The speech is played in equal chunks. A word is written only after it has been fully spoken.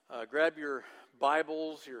grab your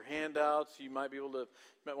Bibles, your handouts. You might want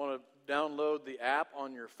to download the app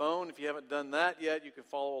on your phone. If you haven't done that yet, you can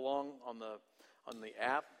follow along on the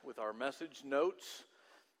app with our message notes.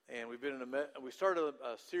 And we started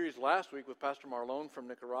a series last week with Pastor Marlon from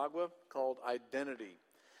Nicaragua called Identity.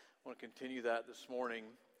 I want to continue that this morning.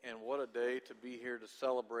 And what a day to be here to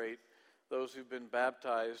celebrate those who've been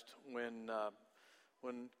baptized. When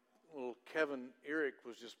little Kevin Eric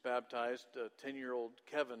was just baptized, 10-year-old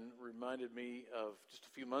Kevin reminded me of just a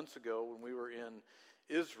few months ago when we were in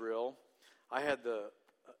Israel. I had the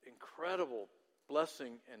incredible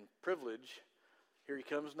blessing and privilege, here he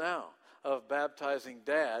comes now, of baptizing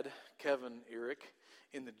Dad, Kevin Eric,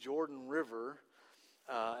 in the Jordan River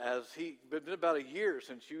it's been about a year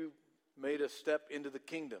since you made a step into the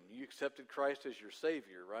kingdom. You accepted Christ as your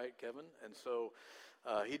Savior, right, Kevin? And so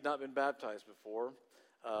he'd not been baptized before.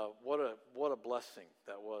 What a blessing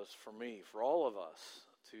that was for me, for all of us,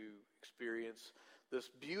 to experience this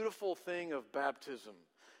beautiful thing of baptism,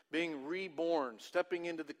 being reborn, stepping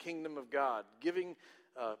into the kingdom of God, giving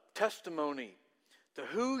testimony to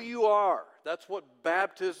who you are. That's what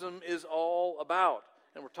baptism is all about.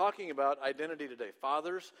 And we're talking about identity today.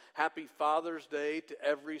 Fathers, happy Father's Day to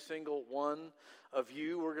every single one of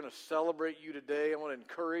you. We're going to celebrate you today. I want to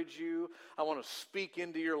encourage you. I want to speak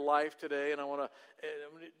into your life today. And I want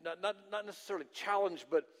to, not necessarily challenge,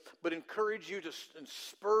 but encourage you and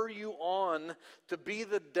spur you on to be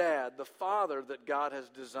the dad, the father that God has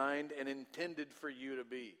designed and intended for you to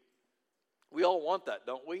be. We all want that,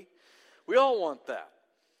 don't we? We all want that.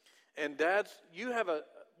 And dads,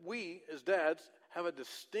 we as dads have a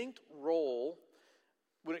distinct role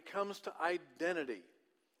when it comes to identity.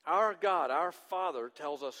 Our God, our Father,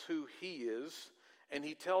 tells us who He is, and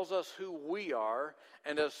He tells us who we are.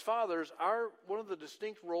 And as fathers, one of the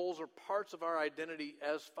distinct roles or parts of our identity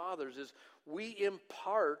as fathers is we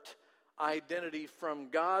impart identity from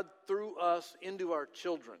God through us into our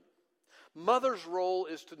children. Mother's role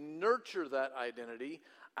is to nurture that identity.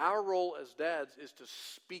 Our role as dads is to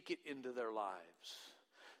speak it into their lives.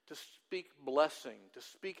 To speak blessing, to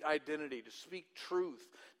speak identity, to speak truth,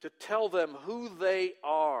 to tell them who they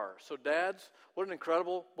are. So dads, what an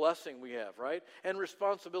incredible blessing we have, right? And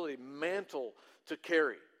responsibility, mantle to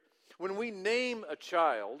carry. When we name a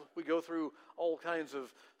child, we go through all kinds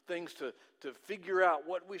of things to figure out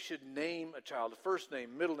what we should name a child. The first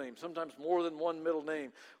name, middle name, sometimes more than one middle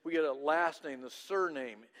name. We get a last name, the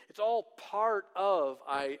surname. It's all part of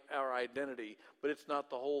our identity, but it's not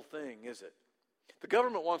the whole thing, is it? The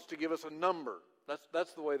government wants to give us a number.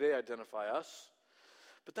 That's the way they identify us.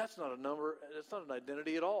 But that's not a number. It's not an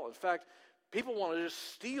identity at all. In fact, people want to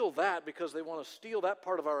just steal that because they want to steal that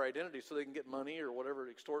part of our identity so they can get money or whatever,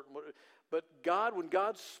 extort. But God, when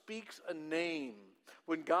God speaks a name,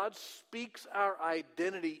 when God speaks our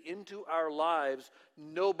identity into our lives,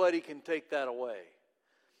 nobody can take that away.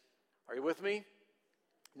 Are you with me?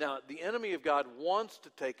 Now, the enemy of God wants to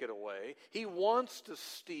take it away. He wants to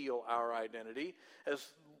steal our identity, as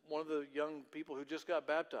one of the young people who just got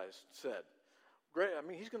baptized said. Great,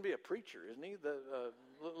 he's going to be a preacher, isn't he? The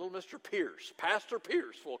little Mr. Pierce, Pastor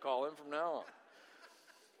Pierce, we'll call him from now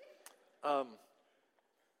on.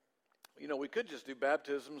 We could just do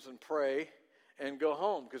baptisms and pray and go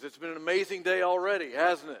home, because it's been an amazing day already,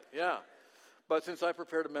 hasn't it? Yeah. But since I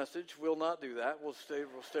prepared a message, we'll not do that. We'll stay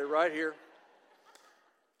right here.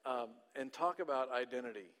 And talk about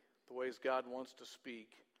identity, the ways God wants to speak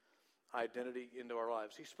identity into our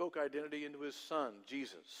lives. He spoke identity into His Son,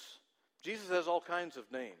 Jesus. Jesus has all kinds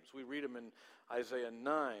of names. We read them in Isaiah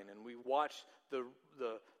 9, and we watch the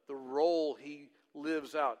role He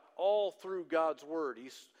lives out all through God's Word.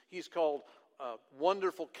 He's called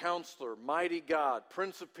Wonderful Counselor, Mighty God,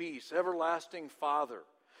 Prince of Peace, Everlasting Father,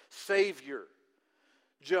 Savior,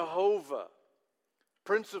 Jehovah,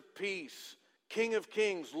 Prince of Peace, King of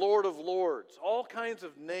Kings, Lord of Lords, all kinds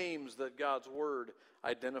of names that God's Word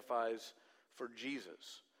identifies for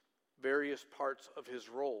Jesus. Various parts of His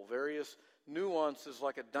role, various nuances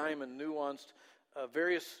like a diamond, nuanced,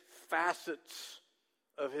 various facets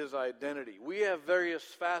of His identity. We have various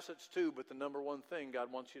facets too, but the number one thing God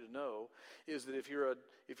wants you to know is that if you're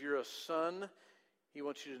a son, He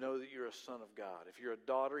wants you to know that you're a son of God. If you're a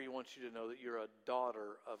daughter, He wants you to know that you're a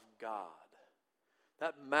daughter of God.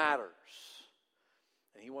 That matters.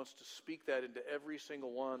 And He wants to speak that into every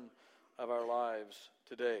single one of our lives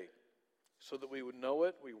today, so that we would know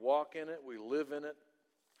it, we walk in it, we live in it,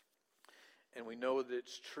 and we know that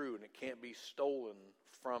it's true and it can't be stolen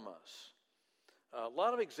from us. A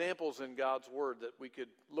lot of examples in God's Word that we could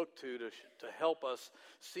look to help us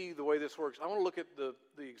see the way this works. I want to look at the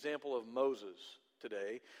example of Moses.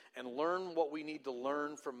 today and learn what we need to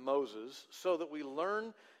learn from Moses so that we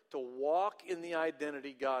learn to walk in the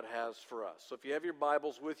identity God has for us. So if you have your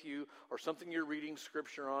Bibles with you or something you're reading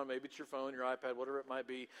Scripture on, maybe it's your phone, your iPad, whatever it might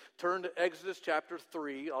be, turn to Exodus chapter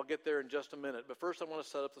 3. I'll get there in just a minute. But first I want to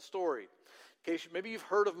set up the story. In case maybe you've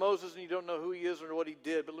heard of Moses and you don't know who he is or what he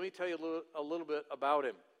did, but let me tell you a little bit about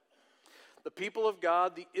him. The people of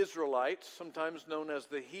God, the Israelites, sometimes known as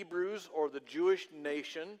the Hebrews or the Jewish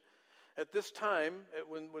nation, at this time,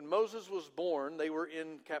 when Moses was born, they were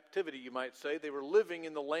in captivity, you might say. They were living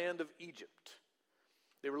in the land of Egypt.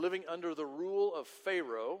 They were living under the rule of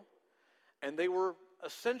Pharaoh, and they were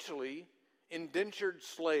essentially indentured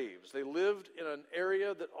slaves. They lived in an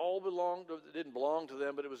area that didn't belong to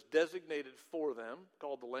them, but it was designated for them,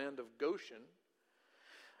 called the land of Goshen.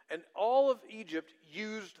 And all of Egypt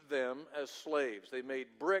used them as slaves. They made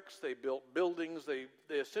bricks, they built buildings, they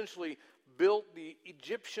essentially built the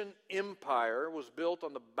Egyptian empire, was built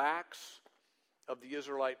on the backs of the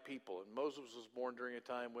Israelite people. And Moses was born during a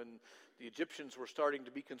time when the Egyptians were starting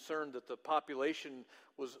to be concerned that the population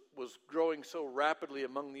was growing so rapidly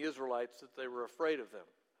among the Israelites that they were afraid of them.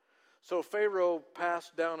 So Pharaoh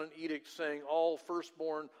passed down an edict saying all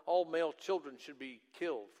firstborn, all male children should be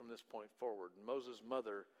killed from this point forward. And Moses'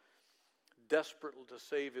 mother, desperate to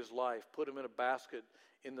save his life, put him in a basket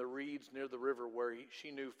in the reeds near the river where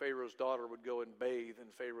she knew Pharaoh's daughter would go and bathe,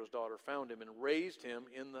 and Pharaoh's daughter found him and raised him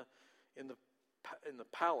in the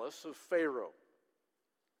palace of Pharaoh.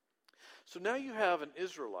 So now you have an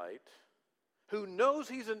Israelite who knows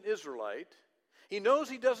he's an Israelite. He knows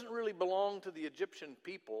he doesn't really belong to the Egyptian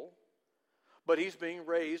people, but he's being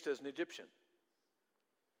raised as an Egyptian.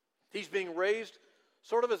 He's being raised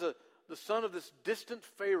sort of as the son of this distant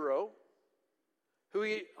Pharaoh who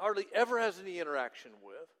he hardly ever has any interaction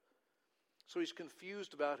with. So he's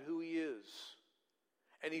confused about who he is.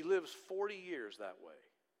 And he lives 40 years that way.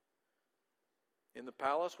 In the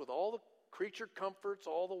palace with all the creature comforts,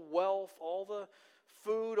 all the wealth, all the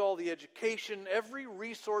food, all the education, every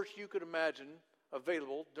resource you could imagine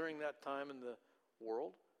available during that time in the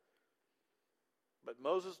world. But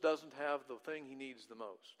Moses doesn't have the thing he needs the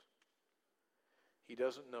most. He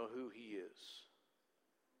doesn't know who he is.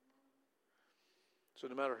 So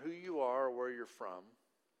no matter who you are or where you're from,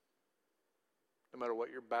 no matter what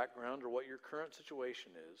your background or what your current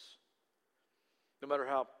situation is, no matter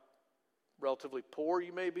how relatively poor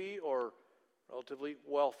you may be or relatively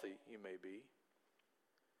wealthy you may be,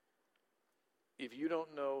 if you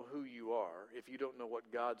don't know who you are, if you don't know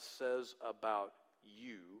what God says about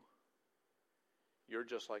you, you're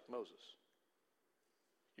just like Moses.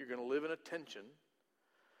 You're going to live in a tension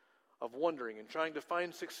of wondering and trying to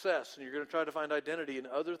find success, and you're going to try to find identity in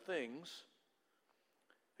other things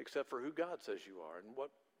except for who God says you are. And what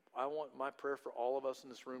I want, my prayer for all of us in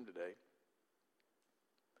this room today,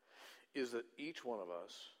 is that each one of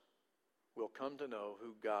us will come to know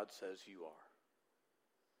who God says you are.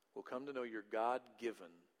 Will come to know your God-given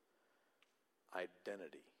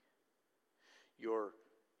identity, your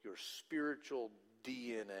spiritual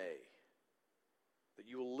DNA, that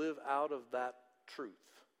you will live out of that truth,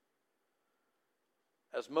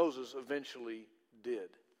 as Moses eventually did.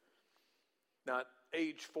 Now, at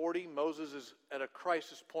age 40, Moses is at a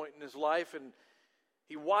crisis point in his life, and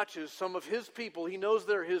he watches some of his people. He knows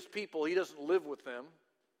they're his people. He doesn't live with them,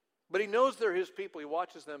 but he knows they're his people. He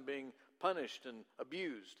watches them being punished and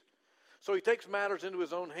abused. So he takes matters into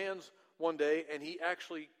his own hands one day, and he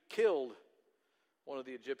actually killed one of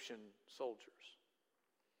the Egyptian soldiers.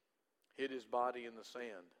 Hid his body in the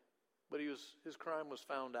sand. But his crime was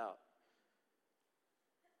found out.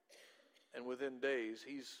 And within days,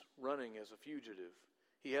 he's running as a fugitive.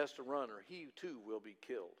 He has to run, or he too will be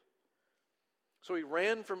killed. So he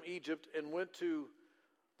ran from Egypt and went to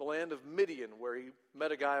the land of Midian, where he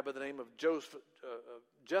met a guy by the name of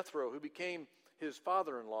Jethro, who became his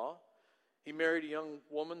father-in-law. He married a young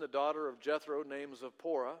woman, the daughter of Jethro, named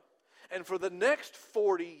Zipporah. And for the next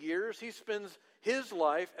 40 years, he spends his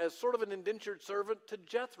life as sort of an indentured servant to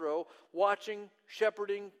Jethro, watching,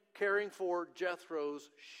 shepherding, caring for Jethro's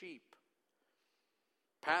sheep,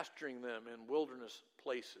 pasturing them in wilderness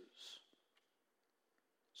places.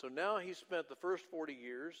 So now he's spent the first 40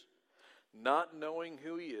 years not knowing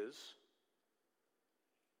who he is.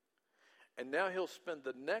 And now he'll spend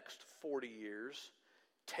the next 40 years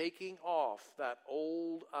taking off that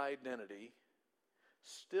old identity,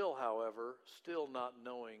 still, however, still not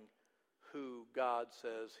knowing who God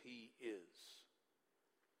says he is.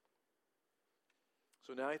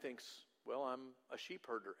 So now he thinks, well, I'm a sheep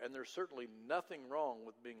herder, and there's certainly nothing wrong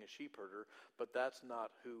with being a sheep herder, but that's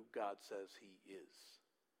not who God says he is.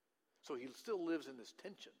 So he still lives in this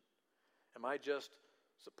tension Am I just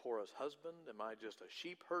Zipporah's husband? Am I just a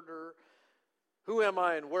sheep herder? Who am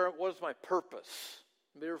I and what is my purpose?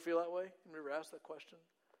 Did you ever feel that way? Have you ever asked that question?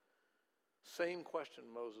 Same question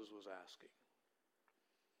Moses was asking.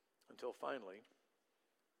 Until finally,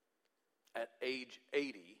 at age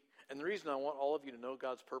 80, and the reason I want all of you to know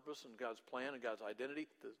God's purpose and God's plan and God's identity,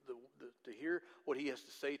 to hear what He has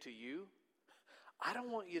to say to you, I don't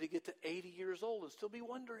want you to get to 80 years old and still be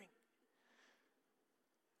wondering.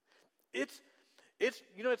 It's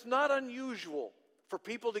not unusual for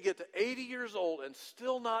people to get to 80 years old and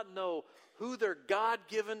still not know what their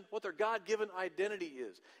God-given identity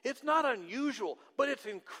is. It's not unusual, but it's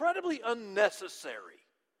incredibly unnecessary.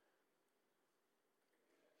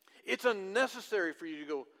 It's unnecessary for you to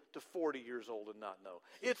go to 40 years old and not know.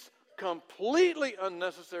 It's completely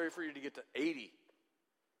unnecessary for you to get to 80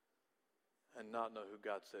 and not know who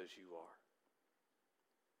God says you are.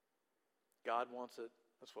 God wants it.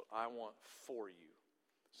 That's what I want for you.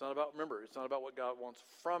 It's not about what God wants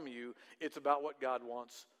from you. It's about what God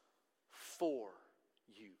wants for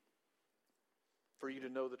you. For you to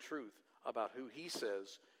know the truth about who He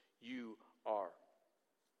says you are.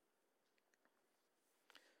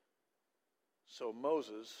 So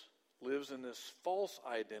Moses lives in this false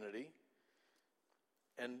identity,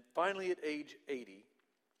 and finally at age 80,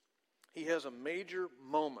 he has a major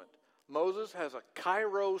moment. Moses has a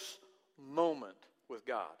kairos moment with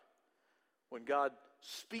God. When God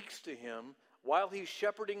speaks to him while he's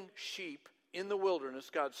shepherding sheep in the wilderness,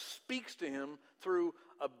 God speaks to him through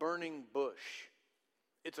a burning bush.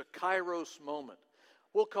 It's a kairos moment.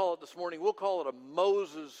 We'll call it this morning, we'll call it a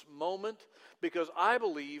Moses moment, because I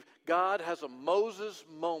believe God has a Moses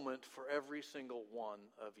moment for every single one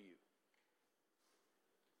of you.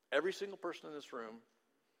 Every single person in this room,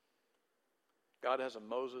 God has a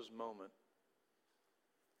Moses moment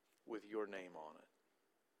with your name on it.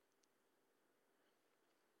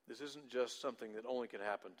 This isn't just something that only can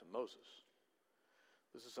happen to Moses.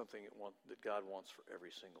 This is something that God wants for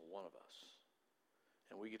every single one of us.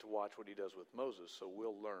 And we get to watch what He does with Moses, so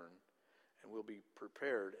we'll learn and we'll be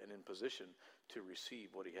prepared and in position to receive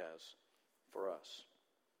what He has for us.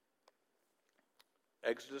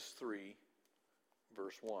 Exodus 3,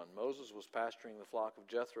 verse 1. Moses was pasturing the flock of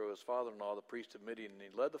Jethro, his father-in-law, the priest of Midian, and he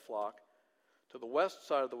led the flock to the west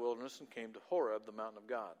side of the wilderness and came to Horeb, the mountain of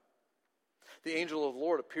God. The angel of the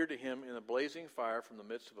Lord appeared to him in a blazing fire from the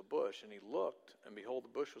midst of a bush, and he looked, and behold, the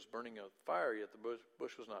bush was burning with fire, yet the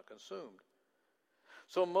bush was not consumed.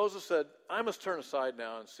 So Moses said, I must turn aside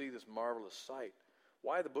now and see this marvelous sight,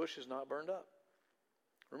 why the bush is not burned up.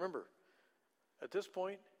 Remember, at this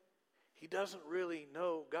point, he doesn't really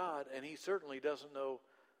know God, and he certainly doesn't know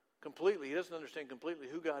completely, he doesn't understand completely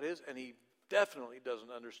who God is, and he definitely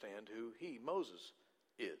doesn't understand who Moses,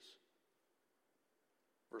 is.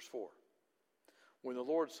 Verse 4. When the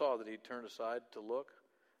Lord saw that he turned aside to look,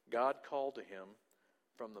 God called to him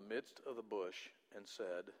from the midst of the bush and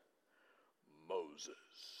said, Moses.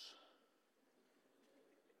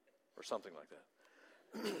 Or something like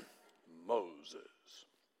that. Moses.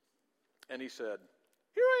 And he said,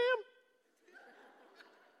 Here I am.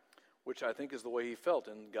 Which I think is the way he felt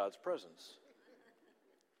in God's presence.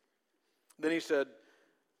 Then he said,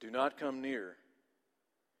 Do not come near.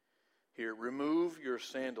 Here, remove your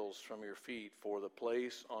sandals from your feet, for the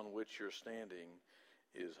place on which you're standing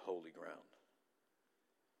is holy ground.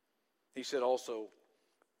 He said also,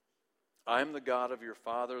 I am the God of your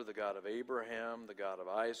father, the God of Abraham, the God of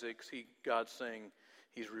Isaac. God's saying,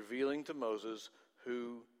 He's revealing to Moses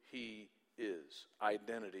who He is.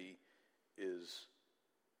 Identity is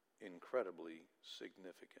incredibly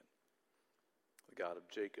significant. The God of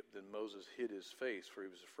Jacob. Then Moses hid his face, for he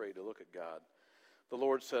was afraid to look at God. The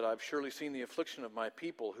Lord said, I've surely seen the affliction of my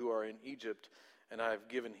people who are in Egypt, and I have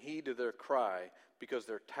given heed to their cry because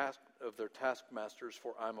of their taskmasters,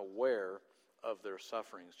 for I'm aware of their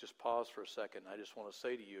sufferings. Just pause for a second. I just want to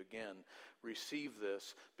say to you again, receive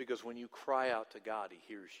this, because when you cry out to God, He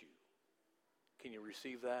hears you. Can you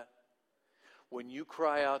receive that? When you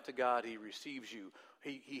cry out to God, He receives you.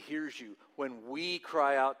 He hears you. When we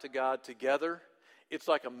cry out to God together, it's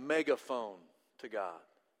like a megaphone to God.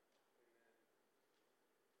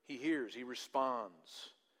 He hears, He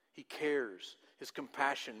responds, He cares. His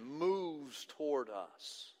compassion moves toward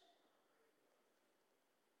us.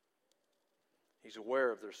 He's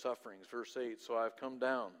aware of their sufferings. Verse 8, so I've come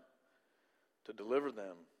down to deliver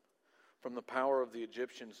them from the power of the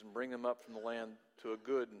Egyptians and bring them up from the land to a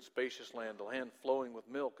good and spacious land, a land flowing with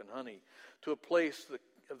milk and honey, to a place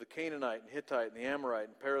of the Canaanite and Hittite and the Amorite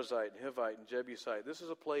and Perizzite and Hivite and Jebusite. This is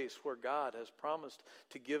a place where God has promised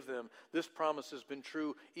to give them. This promise has been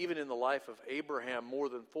true even in the life of Abraham more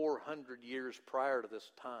than 400 years prior to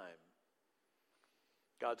this time.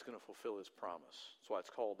 God's going to fulfill his promise. That's why it's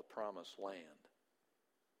called the Promised Land.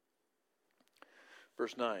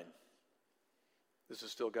 Verse 9. This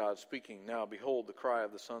is still God speaking. Now, behold, the cry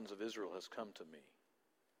of the sons of Israel has come to me.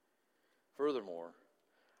 Furthermore,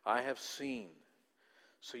 I have seen.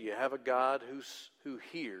 So you have a God who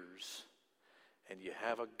hears, and you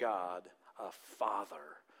have a God, a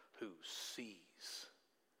Father, who sees.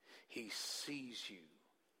 He sees you.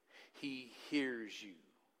 He hears you.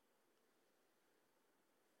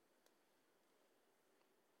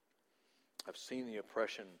 I've seen the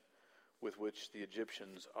oppression with which the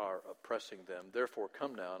Egyptians are oppressing them. Therefore,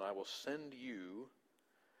 come now, and I will send you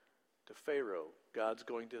to Pharaoh. God's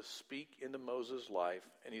going to speak into Moses' life,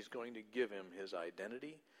 and he's going to give him his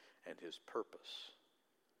identity and his purpose.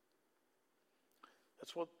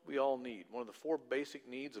 That's what we all need. One of the 4 basic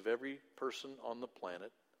needs of every person on the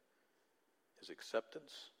planet is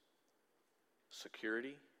acceptance,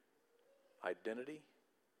 security, identity,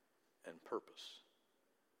 and purpose.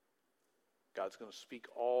 God's going to speak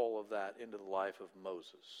all of that into the life of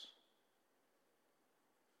Moses.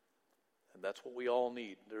 And that's what we all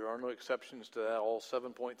need. There are no exceptions to that. All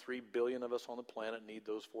 7.3 billion of us on the planet need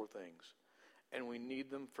those 4 things. And we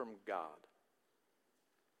need them from God.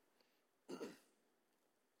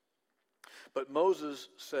 But Moses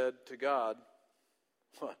said to God,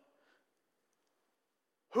 "What?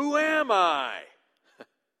 Who am I?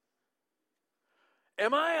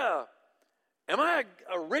 Am I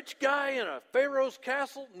a rich guy in a Pharaoh's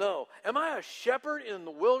castle? No. Am I a shepherd in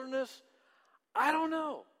the wilderness? I don't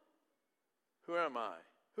know. Who am I?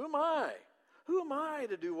 Who am I? Who am I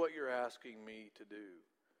to do what you're asking me to do?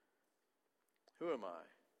 Who am I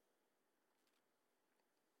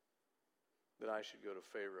that I should go to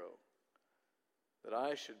Pharaoh, that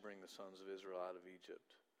I should bring the sons of Israel out of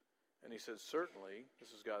Egypt?" And he said, "Certainly,"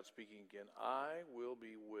 this is God speaking again, "I will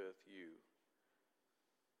be with you."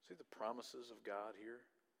 See the promises of God here?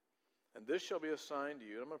 "And this shall be a sign to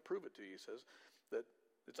you," and I'm going to prove it to you, he says, "that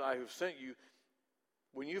it's I who've sent you.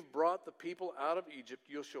 When you've brought the people out of Egypt,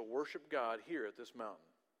 you shall worship God here at this mountain,"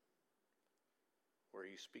 where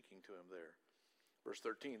he's speaking to him there. Verse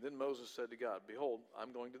 13, "Then Moses said to God, Behold,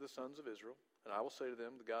 I'm going to the sons of Israel, and I will say to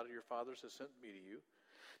them, The God of your fathers has sent me to you.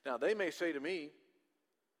 Now they may say to me,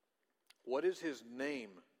 What is his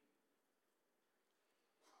name?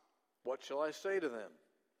 What shall I say to them?"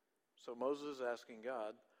 So Moses is asking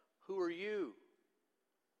God, "Who are you?"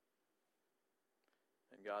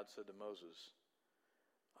 And God said to Moses,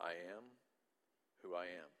 "I am who I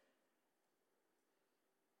am."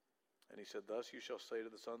 And he said, "Thus you shall say to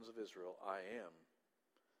the sons of Israel, I am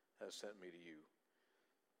has sent me to you."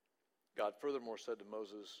 God furthermore said to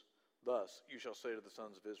Moses, "Thus you shall say to the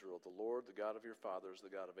sons of Israel, The Lord, the God of your fathers, the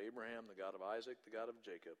God of Abraham, the God of Isaac, the God of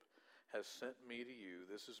Jacob, has sent me to you.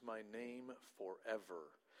 This is my name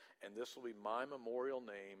forever, and this will be my memorial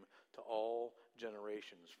name to all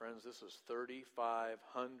generations." Friends, this is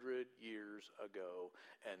 3,500 years ago,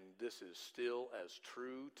 and this is still as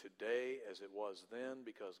true today as it was then,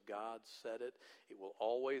 because God said it. It will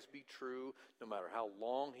always be true, no matter how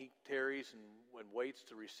long he tarries and waits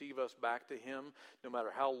to receive us back to him. No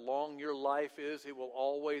matter how long your life is, it will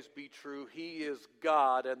always be true. He is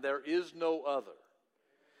God, and there is no other.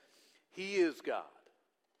 He is God.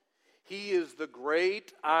 He is the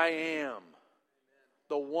great I am,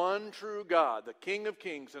 the one true God, the King of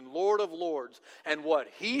kings and Lord of lords. And what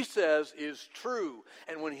he says is true.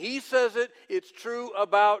 And when he says it, it's true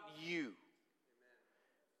about you.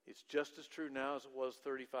 It's just as true now as it was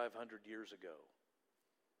 3,500 years ago.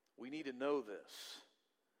 We need to know this,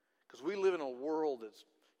 because we live in a world that's,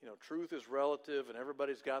 truth is relative and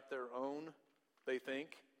everybody's got their own, they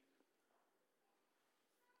think.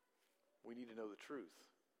 We need to know the truth.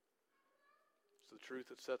 It's the truth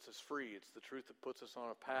that sets us free. It's the truth that puts us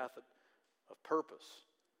on a path of purpose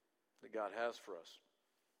that God has for us.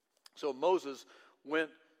 So Moses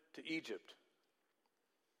went to Egypt.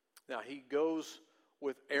 Now he goes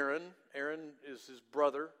with Aaron. Aaron is his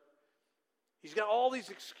brother. He's got all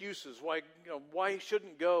these excuses why he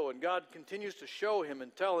shouldn't go, and God continues to show him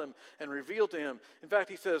and tell him and reveal to him. In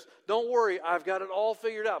fact, he says, "Don't worry, I've got it all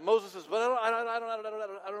figured out." Moses says, "But I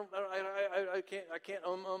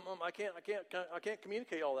can't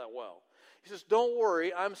communicate all that well." He says, "Don't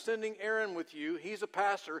worry, I'm sending Aaron with you. He's a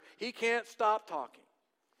pastor. He can't stop talking.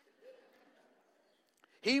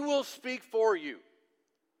 He will speak for you.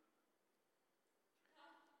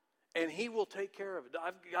 and he will take care of it.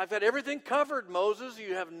 I've got everything covered, Moses.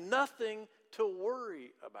 You have nothing to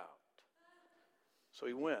worry about. So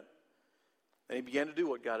he went, and he began to do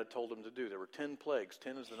what God had told him to do. There were 10 plagues.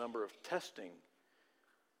 10 is the number of testing.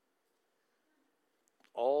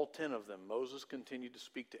 All 10 of them. Moses continued to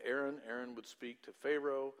speak to Aaron. Aaron would speak to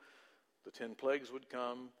Pharaoh. The 10 plagues would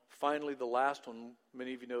come. Finally, the last one,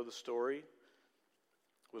 many of you know the story,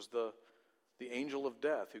 was the angel of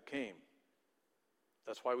death who came.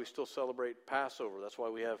 That's why we still celebrate Passover. That's why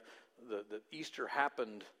we have the Easter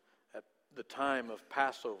happened at the time of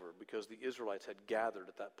Passover, because the Israelites had gathered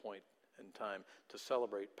at that point in time to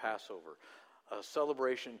celebrate Passover. A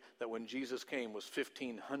celebration that when Jesus came was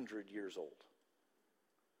 1,500 years old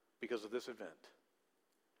because of this event.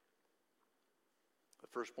 The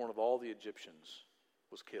firstborn of all the Egyptians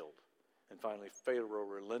was killed. And finally, Pharaoh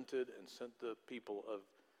relented and sent the people of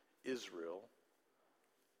Israel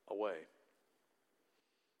away.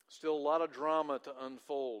 Still a lot of drama to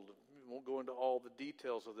unfold. We won't go into all the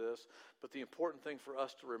details of this, but the important thing for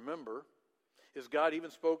us to remember is God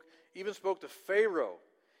even spoke to Pharaoh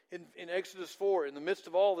in Exodus 4, in the midst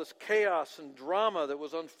of all this chaos and drama that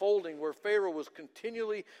was unfolding, where Pharaoh was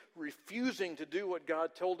continually refusing to do what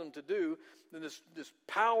God told him to do, and this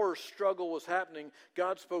power struggle was happening.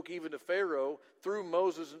 God spoke even to Pharaoh through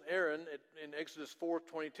Moses and Aaron in Exodus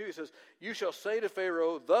 4:22. He says, "You shall say to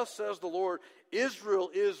Pharaoh, thus says the Lord, Israel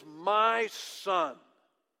is my son."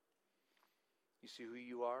 You see who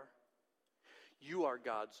you are? You are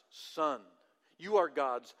God's son. You are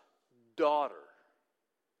God's daughter.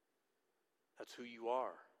 That's who you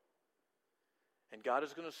are. And God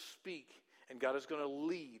is going to speak, and God is going to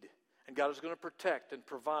lead, and God is going to protect and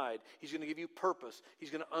provide. He's going to give you purpose.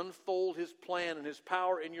 He's going to unfold His plan and His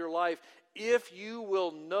power in your life if you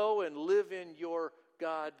will know and live in your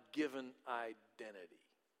God-given identity.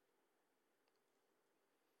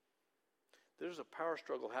 There's a power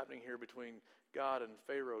struggle happening here between God and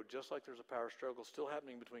Pharaoh, just like there's a power struggle still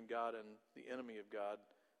happening between God and the enemy of God,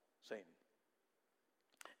 Satan.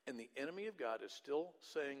 And the enemy of God is still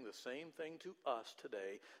saying the same thing to us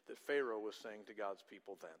today that Pharaoh was saying to God's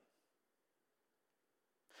people then.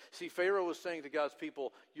 See, Pharaoh was saying to God's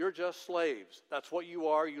people, you're just slaves. That's what you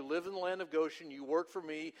are. You live in the land of Goshen. You work for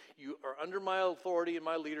me. You are under my authority and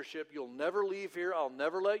my leadership. You'll never leave here. I'll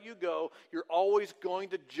never let you go. You're always going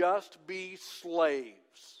to just be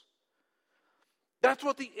slaves. That's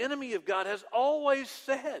what the enemy of God has always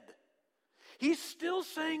said. He's still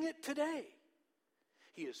saying it today.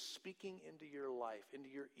 He is speaking into your life, into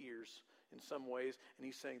your ears in some ways, and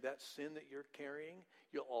he's saying that sin that you're carrying,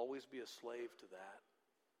 you'll always be a slave to that.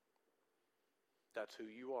 That's who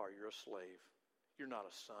you are. You're a slave. You're not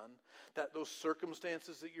a son. Those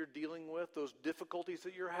circumstances that you're dealing with, those difficulties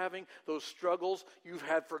that you're having, those struggles you've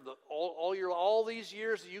had for all these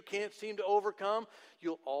years that you can't seem to overcome,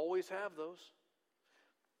 you'll always have those.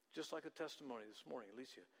 Just like a testimony this morning,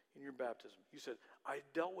 Alicia, in your baptism. You said, I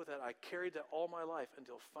dealt with that. I carried that all my life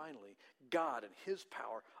until finally God and His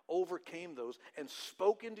power overcame those and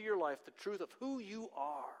spoke into your life the truth of who you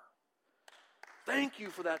are. Thank you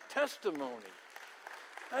for that testimony.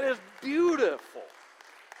 That is beautiful.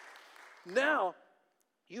 Now,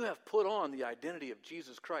 you have put on the identity of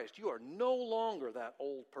Jesus Christ. You are no longer that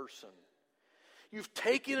old person. You've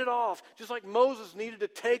taken it off, just like Moses needed to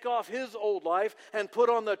take off his old life and put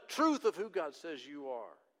on the truth of who God says you are.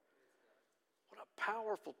 What a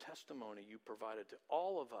powerful testimony you provided to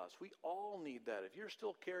all of us. We all need that. If you're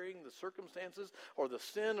still carrying the circumstances or the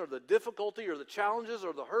sin or the difficulty or the challenges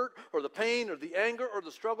or the hurt or the pain or the anger or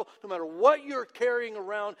the struggle, no matter what you're carrying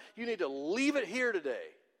around, you need to leave it here today.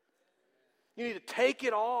 You need to take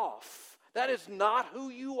it off. That is not who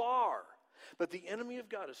you are. But the enemy of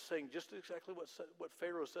God is saying just exactly what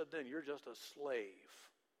Pharaoh said then. You're just a slave.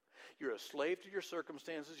 You're a slave to your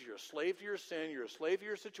circumstances. You're a slave to your sin. You're a slave to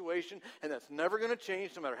your situation. And that's never going to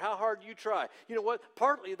change no matter how hard you try. You know what?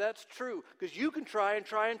 Partly that's true. Because you can try and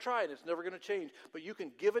try and try and it's never going to change. But you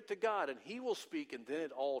can give it to God and He will speak and then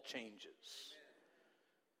it all changes.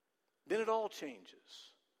 Then it all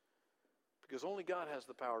changes. Because only God has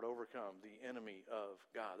the power to overcome the enemy of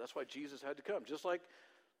God. That's why Jesus had to come. Just like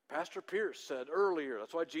Pastor Pierce said earlier,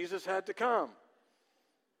 that's why Jesus had to come.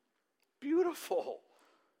 Beautiful.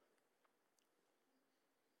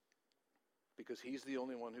 Because He's the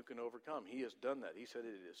only one who can overcome. He has done that. He said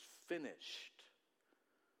it is finished.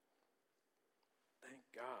 Thank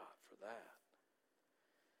God for that.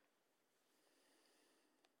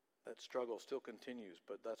 That struggle still continues,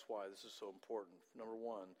 but that's why this is so important. Number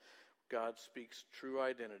one, God speaks true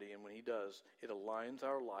identity, and when He does, it aligns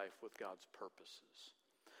our life with God's purposes.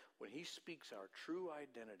 When He speaks our true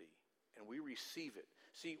identity and we receive it,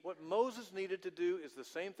 See, what Moses needed to do is the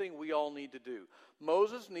same thing we all need to do.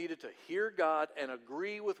 Moses needed to hear God and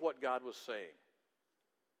agree with what God was saying.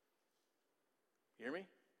 You hear me?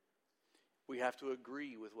 We have to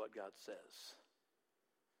agree with what God says.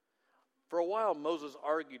 For a while, Moses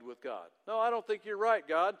argued with God. No, I don't think you're right,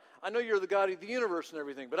 God. I know you're the God of the universe and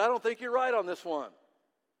everything, but I don't think you're right on this one.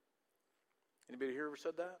 Anybody here ever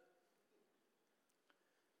said that?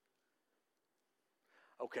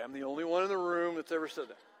 Okay, I'm the only one in the room that's ever said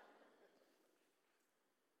that.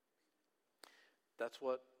 That's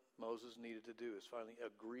what Moses needed to do, is finally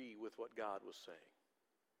agree with what God was saying.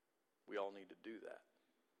 We all need to do that.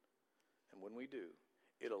 And when we do,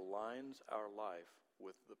 it aligns our life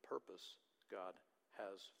with the purpose God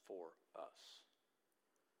has for us.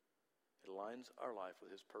 It aligns our life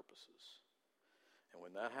with His purposes. And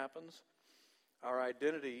when that happens, our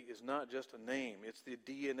identity is not just a name. It's the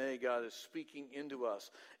DNA God is speaking into us.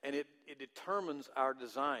 And it determines our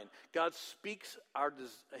design. God speaks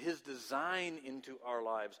His design into our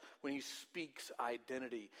lives when He speaks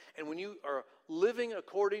identity. And when you are living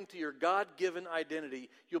according to your God-given identity,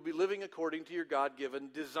 you'll be living according to your God-given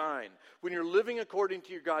design. When you're living according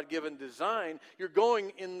to your God-given design, you're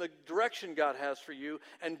going in the direction God has for you,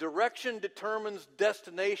 and direction determines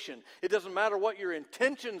destination. It doesn't matter what your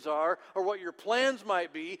intentions are or what your plans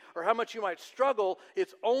might be or how much you might struggle.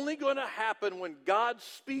 It's only going to happen when God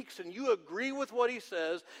speaks and you agree with what He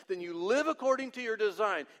says. Then you live according to your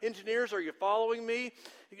design. Engineers, are you following me?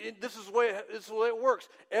 This is the way it works.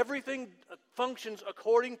 Everything functions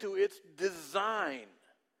according to its design.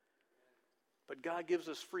 But God gives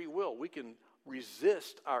us free will. We can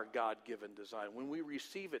resist our God-given design. When we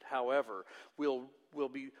receive it, however, we'll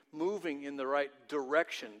be moving in the right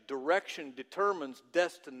direction. Direction determines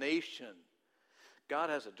destination. God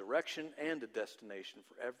has a direction and a destination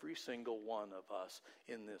for every single one of us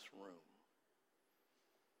in this room.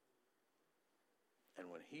 And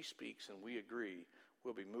when He speaks and we agree,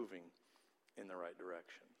 we'll be moving in the right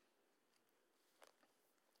direction.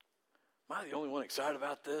 Am I the only one excited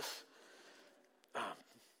about this?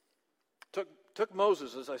 Took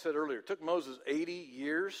Moses, as I said earlier, took Moses 80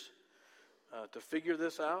 years to figure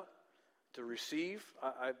this out, to receive.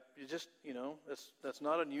 That's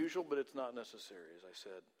not unusual, but it's not necessary, as I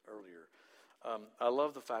said earlier. I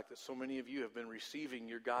love the fact that so many of you have been receiving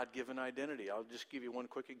your God-given identity. I'll just give you one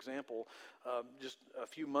quick example. Just a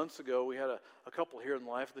few months ago, we had a couple here in the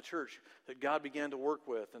life of the church that God began to work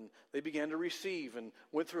with, and they began to receive and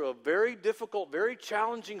went through a very difficult, very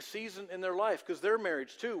challenging season in their life, because their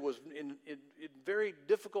marriage, too, was in very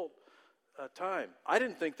difficult time. I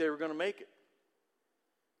didn't think they were going to make it.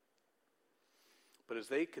 But as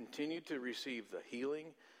they continued to receive the healing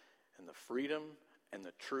and the freedom and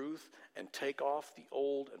the truth, and take off the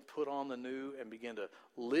old and put on the new, and begin to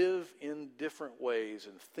live in different ways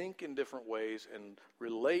and think in different ways and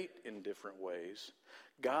relate in different ways,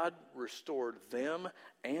 God restored them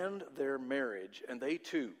and their marriage. And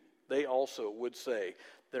they also would say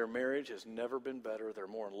their marriage has never been better. They're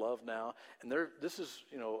more in love now. And this is,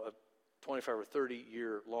 a 25 or 30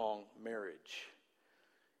 year long marriage.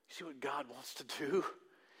 You see what God wants to do?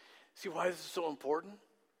 See why this is so important?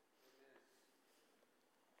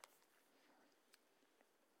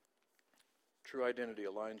 True identity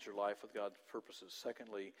aligns your life with God's purposes.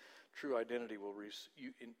 Secondly, true identity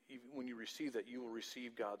when you receive that, you will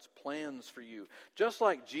receive God's plans for you. Just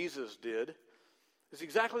like Jesus did. It's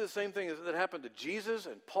exactly the same thing that happened to Jesus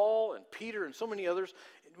and Paul and Peter and so many others.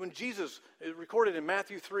 When Jesus, is recorded in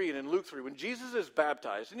Matthew 3 and in Luke 3, when Jesus is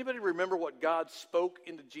baptized, anybody remember what God spoke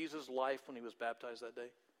into Jesus' life when He was baptized that day?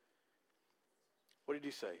 What did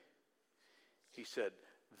He say? He said,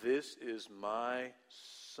 "This is my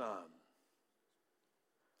Son.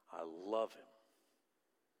 I love Him.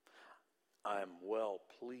 I am well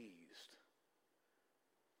pleased."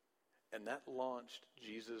 And that launched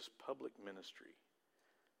Jesus' public ministry.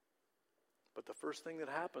 But the first thing that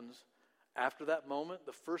happens after that moment,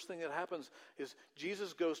 is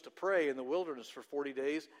Jesus goes to pray in the wilderness for 40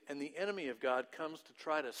 days, and the enemy of God comes to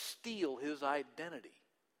try to steal His identity.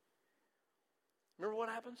 Remember what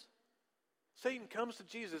happens? Satan comes to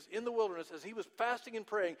Jesus in the wilderness as He was fasting and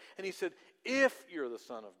praying, and he said, "If you're the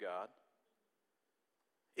Son of God,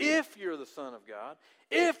 if you're the Son of God,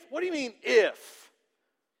 what do you mean, if?"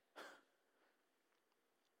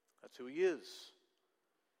 That's who He is.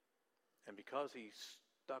 And because He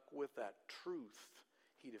stuck with that truth,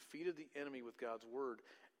 He defeated the enemy with God's word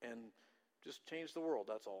and just changed the world,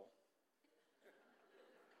 that's all.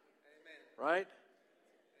 Amen. Right?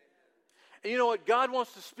 And you know what? God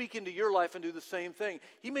wants to speak into your life and do the same thing.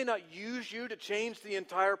 He may not use you to change the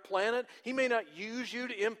entire planet. He may not use you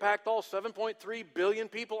to impact all 7.3 billion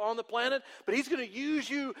people on the planet, but He's going to use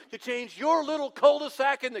you to change your little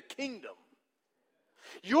cul-de-sac in the kingdom.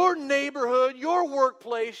 Your neighborhood, your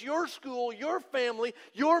workplace, your school, your family,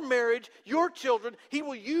 your marriage, your children. He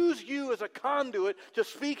will use you as a conduit to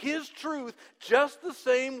speak His truth just the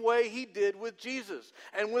same way He did with Jesus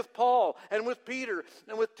and with Paul and with Peter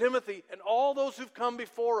and with Timothy and all those who've come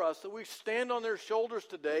before us that we stand on their shoulders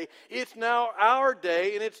today. It's now our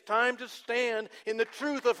day, and it's time to stand in the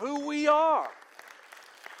truth of who we are.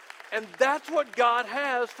 And that's what God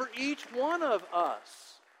has for each one of us.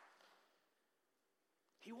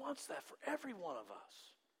 He wants that for every one of us.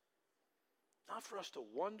 Not for us to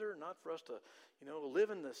wonder, not for us to,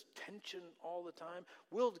 live in this tension all the time.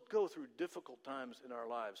 We'll go through difficult times in our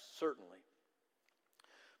lives, certainly.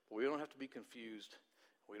 But we don't have to be confused.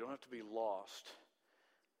 We don't have to be lost.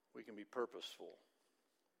 We can be purposeful.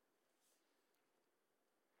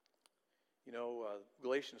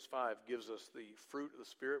 Galatians 5 gives us the fruit of the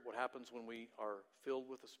Spirit, what happens when we are filled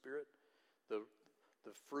with the Spirit. The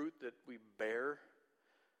fruit that we bear,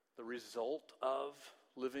 the result of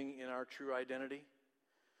living in our true identity.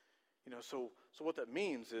 So what that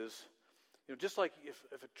means is, just like if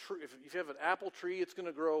you have an apple tree, it's going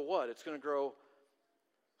to grow what? It's going to grow.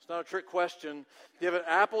 It's not a trick question. If you have an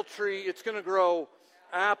apple tree, it's going to grow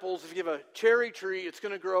apples. If you have a cherry tree, it's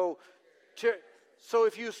going to grow cherry. So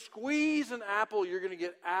if you squeeze an apple, you're going to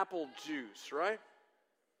get apple juice, right?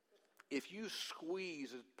 If you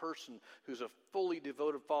squeeze a person who's a fully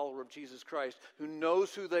devoted follower of Jesus Christ, who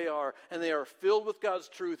knows who they are, and they are filled with God's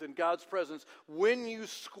truth and God's presence, when you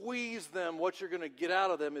squeeze them, what you're going to get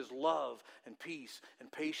out of them is love and peace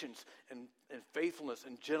and patience and faithfulness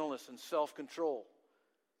and gentleness and self-control.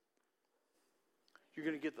 You're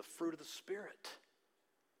going to get the fruit of the Spirit.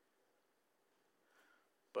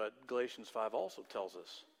 But Galatians 5 also tells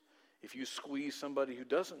us, if you squeeze somebody who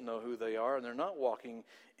doesn't know who they are and they're not walking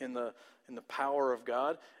in the power of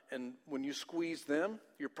God, and when you squeeze them,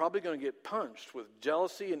 you're probably going to get punched with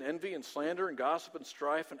jealousy and envy and slander and gossip and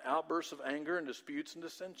strife and outbursts of anger and disputes and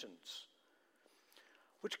dissensions.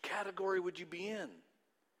 Which category would you be in?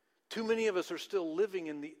 Too many of us are still living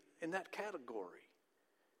in that category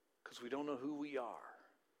because we don't know who we are.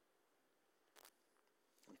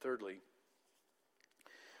 And thirdly,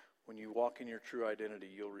 when you walk in your true identity,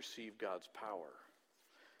 you'll receive God's power.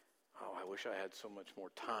 Oh, I wish I had so much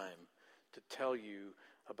more time to tell you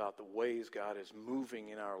about the ways God is moving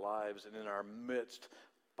in our lives and in our midst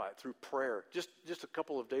through prayer. Just a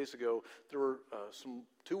couple of days ago, there were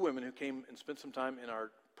two women who came and spent some time in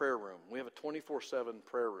our prayer room. We have a 24/7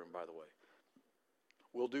 prayer room, by the way.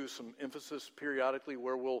 We'll do some emphasis periodically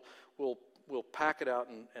where we'll pack it out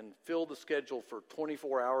and fill the schedule for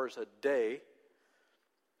 24 hours a day.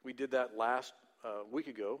 We did that last week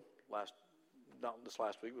ago. Not this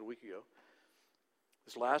last week, but a week ago.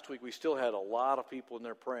 This last week, we still had a lot of people in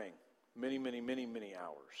there praying. Many, many, many, many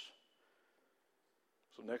hours.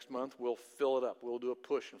 So next month, we'll fill it up. We'll do a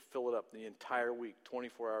push and fill it up the entire week,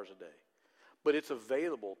 24 hours a day. But it's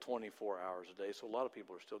available 24 hours a day, so a lot of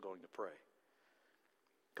people are still going to pray.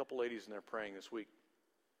 A couple ladies in there praying this week.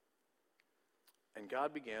 And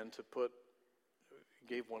God began to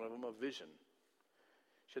gave one of them a vision.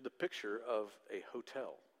 She had the picture of a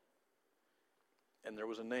hotel. And there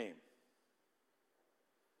was a name.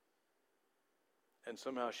 And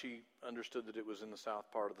somehow she understood that it was in the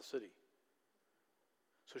south part of the city.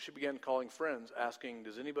 So she began calling friends, asking,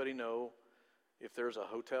 does anybody know if there's a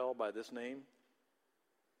hotel by this name?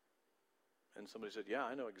 And somebody said, yeah,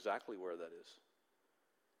 I know exactly where that is.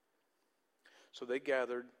 So they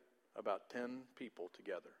gathered about 10 people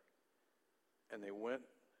together. And they went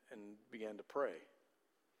and began to pray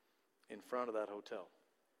in front of that hotel.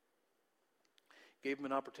 Gave them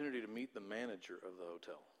an opportunity to meet the manager of the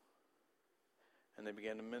hotel. And they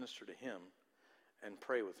began to minister to him and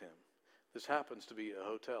pray with him. This happens to be a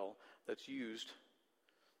hotel that's used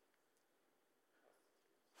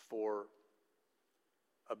for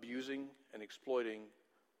abusing and exploiting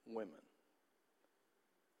women.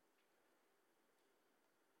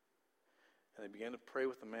 And they began to pray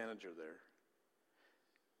with the manager there.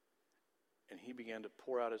 And he began to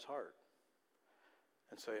pour out his heart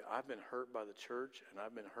and say, I've been hurt by the church, and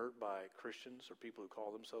I've been hurt by Christians or people who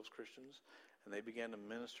call themselves Christians. And they began to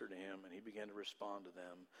minister to him, and he began to respond to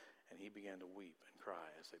them, and he began to weep and cry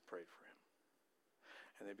as they prayed for him.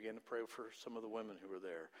 And they began to pray for some of the women who were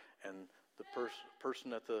there, and the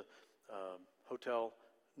person at the hotel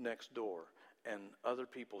next door, and other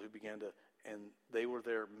people who began to, and they were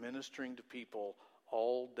there ministering to people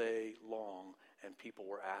all day long, and people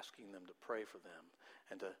were asking them to pray for them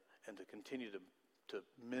and to continue to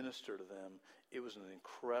minister to them. It was an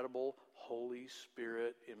incredible Holy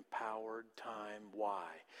Spirit empowered time. Why?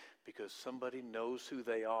 Because somebody knows who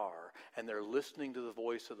they are, and they're listening to the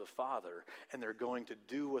voice of the Father, and they're going to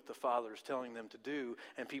do what the Father is telling them to do,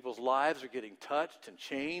 and people's lives are getting touched and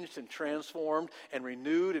changed and transformed and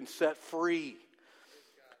renewed and set free.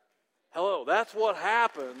 Hello, that's what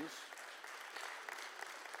happens.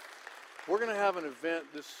 We're going to have an event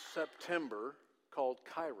this September called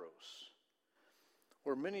Kairos,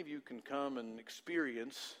 where many of you can come and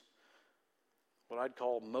experience what I'd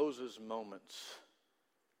call Moses moments.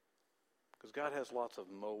 Because God has lots of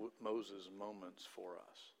Moses moments for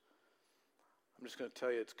us. I'm just going to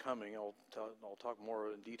tell you it's coming. I'll talk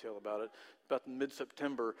more in detail about it. About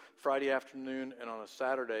mid-September, Friday afternoon, and on a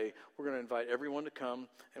Saturday, we're going to invite everyone to come,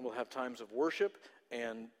 and we'll have times of worship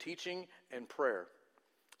and teaching and prayer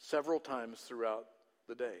several times throughout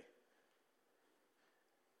the day.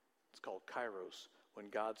 It's called Kairos, when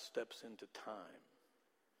God steps into time.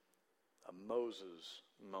 A Moses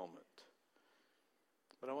moment.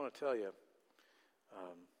 But I want to tell you,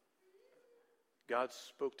 God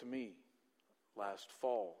spoke to me last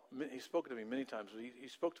fall. He spoke to me many times. He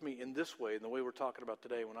spoke to me in this way, in the way we're talking about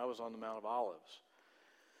today, when I was on the Mount of Olives.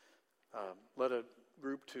 Led a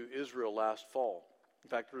group to Israel last fall. In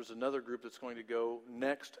fact, there's another group that's going to go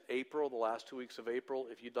next April, the last 2 weeks of April.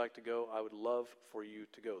 If you'd like to go, I would love for you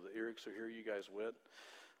to go. The Erics are here. You guys went.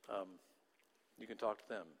 You can talk to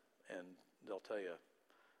them, and they'll tell you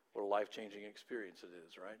what a life-changing experience it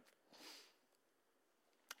is, right?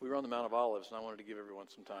 We were on the Mount of Olives, and I wanted to give everyone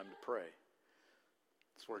some time to pray.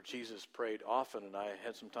 It's where Jesus prayed often, and I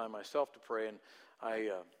had some time myself to pray. And I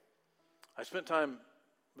spent time,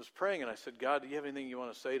 was praying, and I said, God, do you have anything you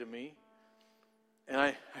want to say to me? And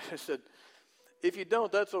I said, if you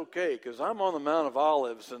don't, that's okay, because I'm on the Mount of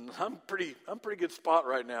Olives, and I'm pretty good spot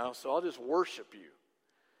right now, so I'll just worship you.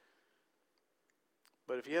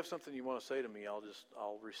 But if you have something you want to say to me,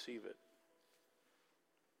 I'll receive it.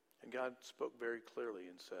 And God spoke very clearly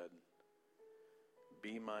and said,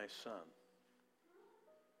 be my son.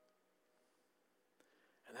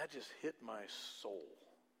 And that just hit my soul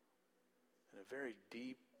in a very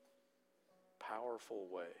deep, powerful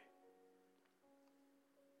way.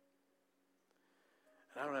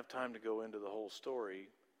 And I don't have time to go into the whole story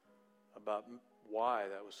about why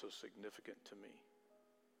that was so significant to me.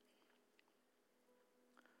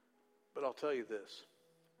 But I'll tell you this.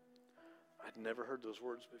 I'd never heard those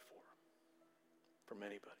words before from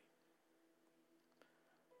anybody.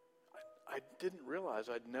 I didn't realize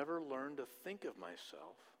I'd never learned to think of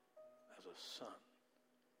myself as a son.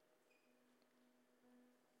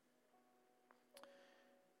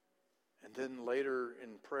 And then later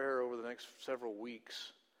in prayer over the next several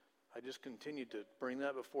weeks, I just continued to bring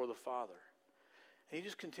that before the Father. And He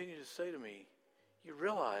just continued to say to me, you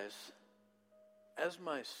realize, as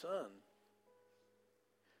my son,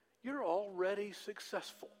 you're already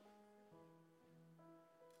successful.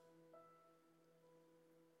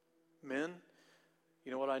 Men,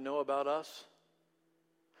 you know what I know about us?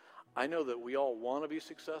 I know that we all want to be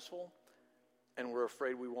successful, and we're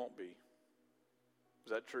afraid we won't be.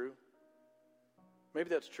 Is that true? Maybe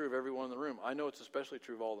that's true of everyone in the room. I know it's especially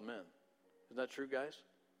true of all the men. Isn't that true, guys?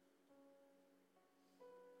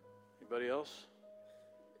 Anybody else?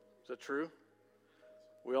 Is that true?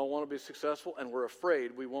 We all want to be successful, and we're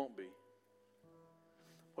afraid we won't be.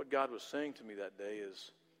 What God was saying to me that day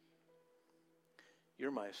is,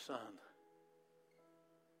 you're my son.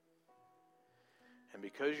 And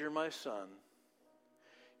because you're my son,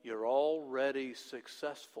 you're already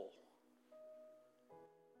successful.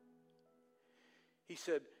 He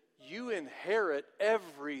said, you inherit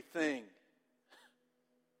everything.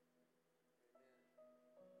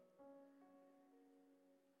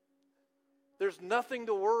 There's nothing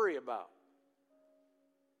to worry about.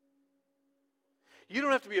 You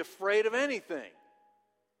don't have to be afraid of anything.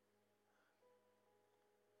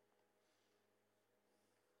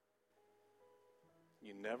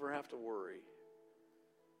 You never have to worry.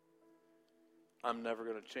 I'm never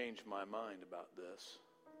going to change my mind about this.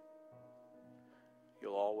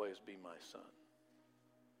 You'll always be my son.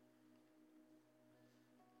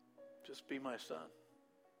 Just be my son.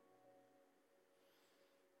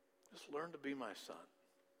 Just learn to be my son.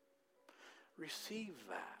 Receive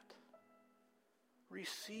that.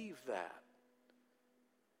 Receive that.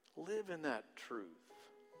 Live in that truth.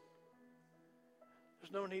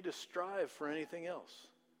 There's no need to strive for anything else.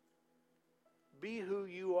 Be who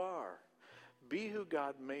you are. Be who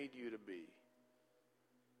God made you to be.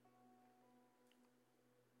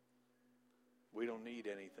 We don't need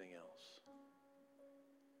anything else.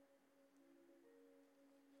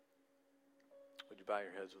 Would you bow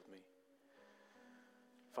your heads with me?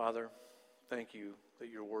 Father, thank you that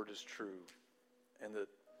your word is true and that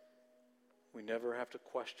we never have to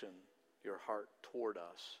question your heart toward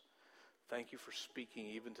us. Thank you for speaking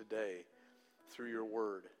even today through your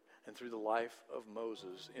word and through the life of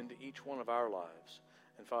Moses into each one of our lives.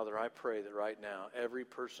 And Father, I pray that right now every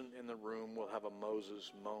person in the room will have a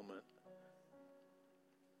Moses moment.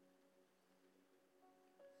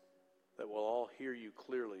 That we'll all hear you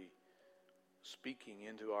clearly speaking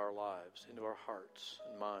into our lives, into our hearts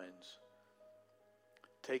and minds.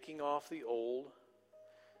 Taking off the old,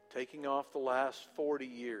 taking off the last 40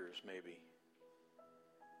 years maybe.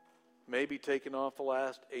 Maybe taking off the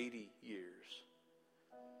last 80 years.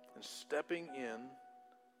 And stepping in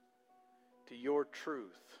to your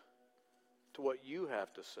truth, to what you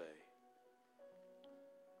have to say.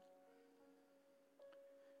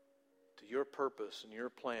 To your purpose and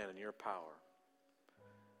your plan and your power.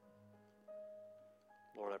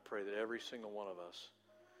 Lord, I pray that every single one of us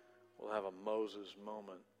will have a Moses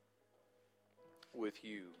moment with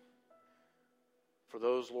you. For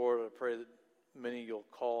those, Lord, I pray that many you'll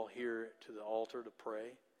call here to the altar to pray.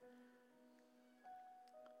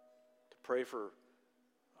 To pray for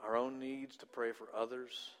our own needs, to pray for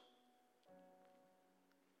others.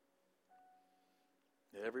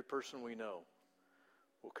 That every person we know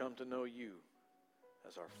will come to know you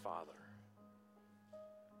as our Father.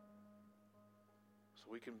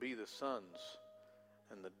 So we can be the sons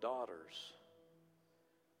and the daughters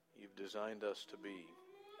you've designed us to be.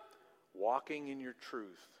 Walking in your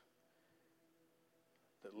truth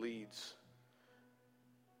that leads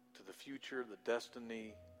to the future, the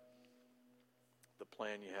destiny, the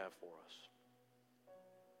plan you have for us.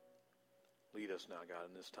 Lead us now, God,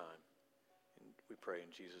 in this time. And we pray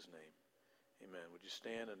in Jesus' name. Amen. Would you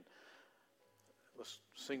stand and let's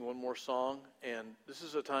sing one more song. And this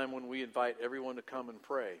is a time when we invite everyone to come and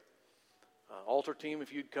pray. Altar team,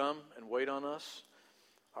 if you'd come and wait on us.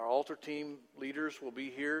 Our altar team leaders will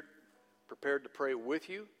be here prepared to pray with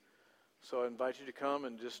you. So I invite you to come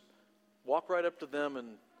and just walk right up to them and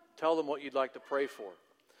tell them what you'd like to pray for.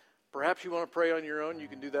 Perhaps you want to pray on your own. You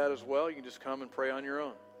can do that as well. You can just come and pray on your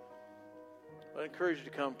own. I encourage you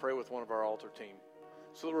to come pray with one of our altar team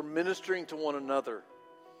so that we're ministering to one another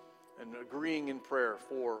and agreeing in prayer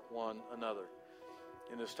for one another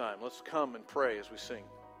in this time. Let's come and pray as we sing.